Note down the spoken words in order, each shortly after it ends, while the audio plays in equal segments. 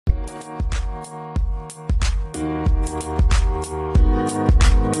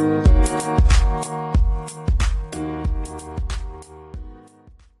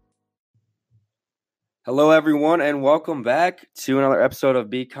Hello, everyone, and welcome back to another episode of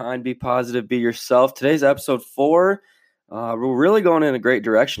Be Kind, Be Positive, Be Yourself. Today's episode 4. We're really going in a great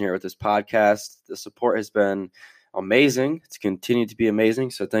direction here with this podcast. The support has been amazing. It's continued to be amazing,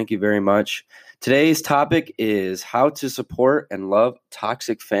 so thank you very much. Today's topic is how to support and love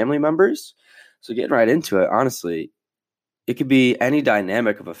toxic family members. So getting right into it, honestly, it could be any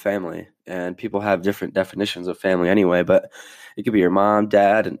dynamic of a family, and people have different definitions of family anyway, but it could be your mom,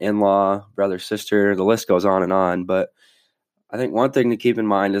 dad, an in-law, brother, sister, the list goes on and on. But I think one thing to keep in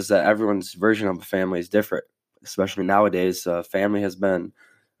mind is that everyone's version of a family is different, especially nowadays. Family has been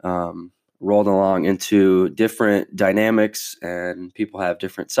rolled along into different dynamics, and people have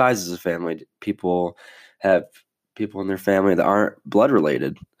different sizes of family. People have people in their family that aren't blood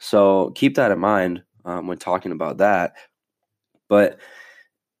related. So keep that in mind when talking about that. But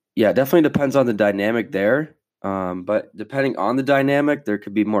yeah, it definitely depends on the dynamic there. But depending on the dynamic, there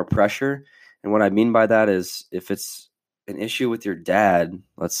could be more pressure. And what I mean by that is if it's an issue with your dad,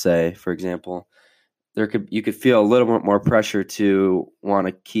 let's say, for example, you could feel a little bit more pressure to want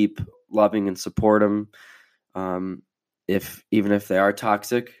to keep loving and support them, even if they are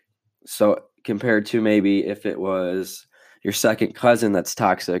toxic. So compared to maybe if it was your second cousin that's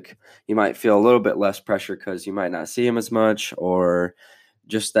toxic, you might feel a little bit less pressure because you might not see him as much, or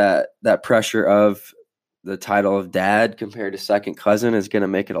just that pressure of the title of dad compared to second cousin is going to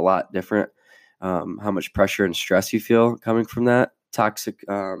make it a lot different. How much pressure and stress you feel coming from that toxic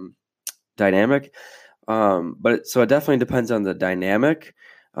dynamic. So it definitely depends on the dynamic.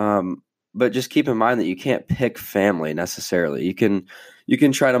 But just keep in mind that you can't pick family necessarily. You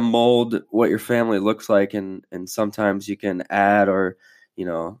can try to mold what your family looks like, and sometimes you can add or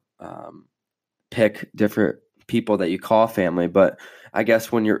pick different people that you call family. But I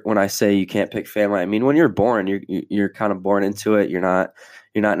guess when I say you can't pick family, I mean when you're born, you're kind of born into it. You're not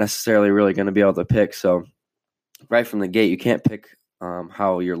necessarily really going to be able to pick. So right from the gate, you can't pick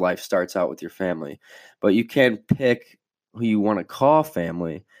how your life starts out with your family, but you can pick who you want to call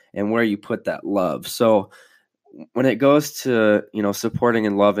family and where you put that love. So when it goes to, supporting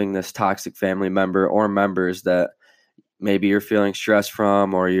and loving this toxic family member or members that maybe you're feeling stress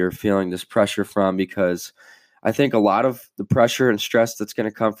from, or you're feeling this pressure from, because I think a lot of the pressure and stress that's going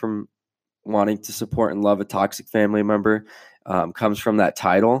to come from wanting to support and love a toxic family member comes from that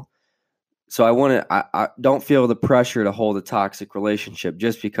title. So I don't feel the pressure to hold a toxic relationship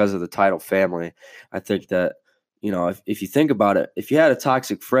just because of the title family. I think that, if you think about it, if you had a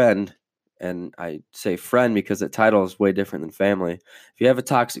toxic friend, and I say friend because the title is way different than family. If you have a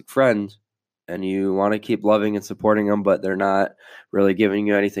toxic friend and you want to keep loving and supporting them, but they're not really giving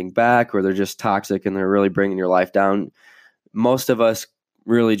you anything back, or they're just toxic and they're really bringing your life down, most of us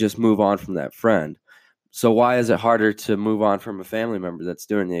really just move on from that friend. So why is it harder to move on from a family member that's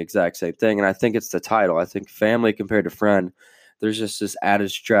doing the exact same thing? And I think it's the title. I think family compared to friend, there's just this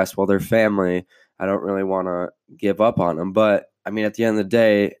added stress. Well, they're family. I don't really want to give up on them. But I mean, at the end of the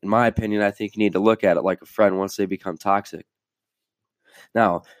day, in my opinion, I think you need to look at it like a friend once they become toxic.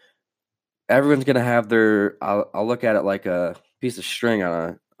 Now, everyone's going to have I'll look at it like a piece of string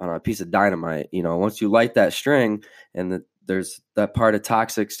on a piece of dynamite. Once you light that string and there's that part of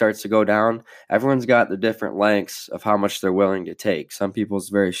toxic starts to go down, everyone's got the different lengths of how much they're willing to take. Some people's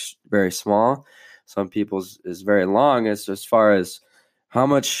very, very small. Some people's is very long as far as how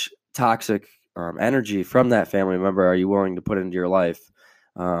much toxic energy from that family member are you willing to put into your life.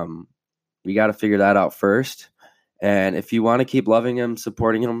 You got to figure that out first. And if you want to keep loving him,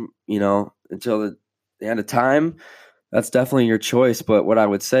 supporting him, until the end of time, that's definitely your choice. But what I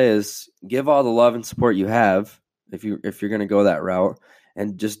would say is give all the love and support you have if you're going to go that route,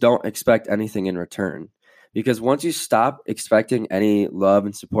 and just don't expect anything in return. Because once you stop expecting any love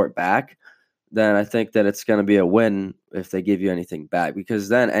and support back, then I think that it's going to be a win if they give you anything back, because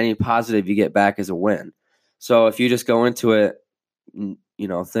then any positive you get back is a win. So if you just go into it,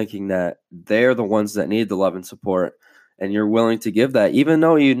 thinking that they're the ones that need the love and support, and you're willing to give that, even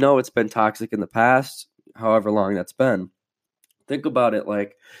though it's been toxic in the past, however long that's been, think about it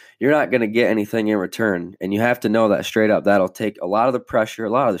like you're not going to get anything in return. And you have to know that straight up. That'll take a lot of the pressure, a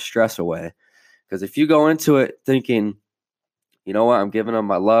lot of the stress away. Because if you go into it thinking, you know what, I'm giving them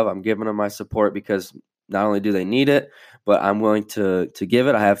my love, I'm giving them my support because not only do they need it, but I'm willing to give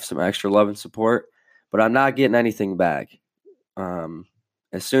it. I have some extra love and support, but I'm not getting anything back.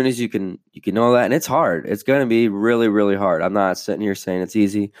 As soon as you can know that, and it's hard. It's going to be really, really hard. I'm not sitting here saying it's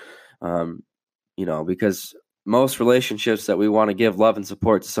easy, because most relationships that we want to give love and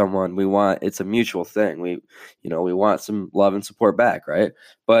support to someone, it's a mutual thing. We want some love and support back, right?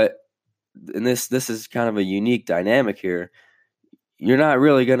 But in this is kind of a unique dynamic here. You're not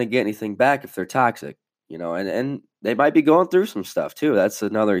really going to get anything back if they're toxic, and they might be going through some stuff too. That's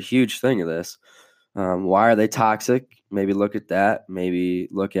another huge thing of this. Why are they toxic? Maybe look at that. Maybe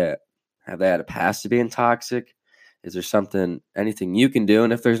look at, have they had a past of being toxic? Is there anything you can do?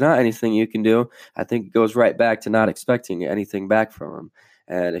 And if there's not anything you can do, I think it goes right back to not expecting anything back from them.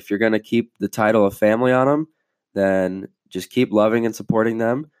 And if you're going to keep the title of family on them, then just keep loving and supporting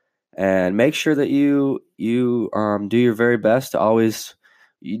them, and make sure that you do your very best to always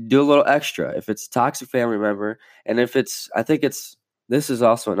do a little extra if it's a toxic family member. And if this is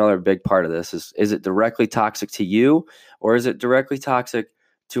also another big part of this is it directly toxic to you, or is it directly toxic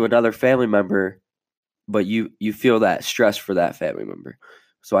to another family member, but you feel that stress for that family member?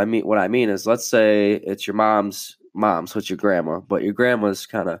 So what I mean is, let's say it's your mom's mom, so it's your grandma, but your grandma's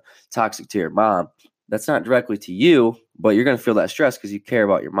kind of toxic to your mom. That's not directly to you, but you're going to feel that stress because you care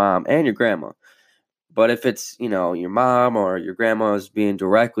about your mom and your grandma. But if it's, your mom or your grandma is being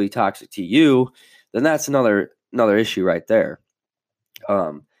directly toxic to you, then that's another issue right there.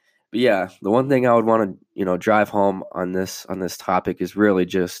 But yeah, the one thing I would want to, drive home on this topic is really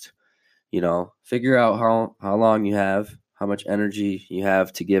just, figure out how long you have, how much energy you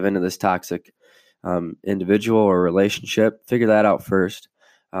have to give into this toxic individual or relationship. Figure that out first.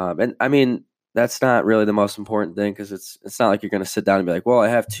 And I mean, that's not really the most important thing, because it's not like you're going to sit down and be like, well, I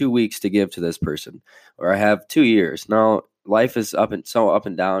have 2 weeks to give to this person, or I have 2 years. No, life is up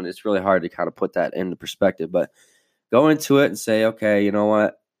and down. It's really hard to kind of put that into perspective, but go into it and say, okay, you know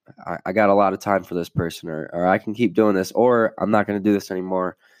what? I got a lot of time for this person, or I can keep doing this, or I'm not going to do this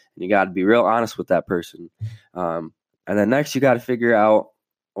anymore. And you got to be real honest with that person. And then next, you got to figure out,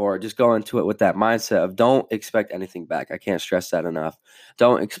 or just go into it with that mindset of don't expect anything back. I can't stress that enough.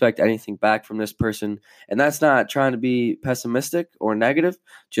 Don't expect anything back from this person. And that's not trying to be pessimistic or negative.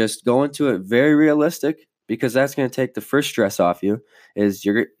 Just go into it very realistic, because that's going to take the first stress off you.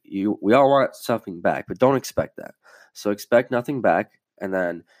 We all want something back, but don't expect that. So expect nothing back, and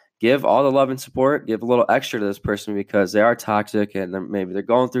then give all the love and support. Give a little extra to this person because they are toxic, and maybe they're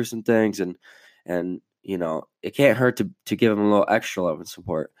going through some things, and it can't hurt to give them a little extra love and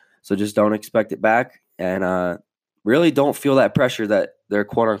support. So just don't expect it back, and really don't feel that pressure that they're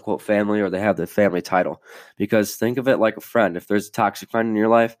quote unquote family or they have the family title, because think of it like a friend. If there's a toxic friend in your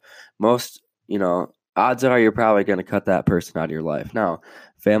life, most, odds are you're probably going to cut that person out of your life. Now,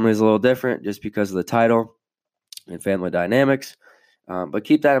 family is a little different just because of the title and family dynamics. But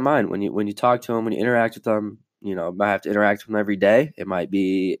keep that in mind when you talk to them, when you interact with them. You might have to interact with them every day. It might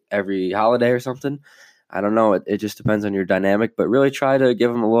be every holiday or something. I don't know. It just depends on your dynamic, but really try to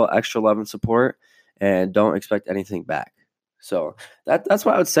give them a little extra love and support, and don't expect anything back. So that's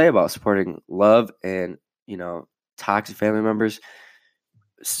what I would say about supporting love and, toxic family members.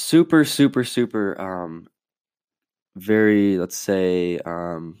 Super, super, super, very, let's say,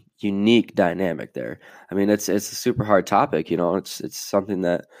 unique dynamic there. I mean, it's a super hard topic. It's something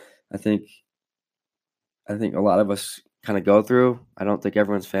that I think a lot of us kind of go through. I don't think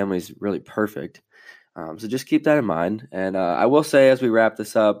everyone's family is really perfect. So just keep that in mind. And I will say, as we wrap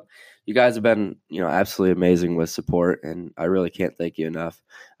this up, you guys have been, absolutely amazing with support, and I really can't thank you enough.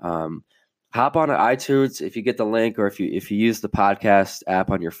 Hop on to iTunes if you get the link, or if you use the podcast app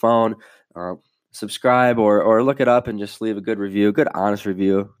on your phone. Subscribe or look it up and just leave a good review, a good honest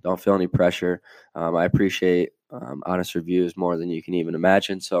review. Don't feel any pressure. I appreciate honest reviews more than you can even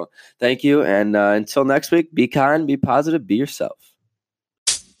imagine. So thank you. And until next week, be kind, be positive, be yourself.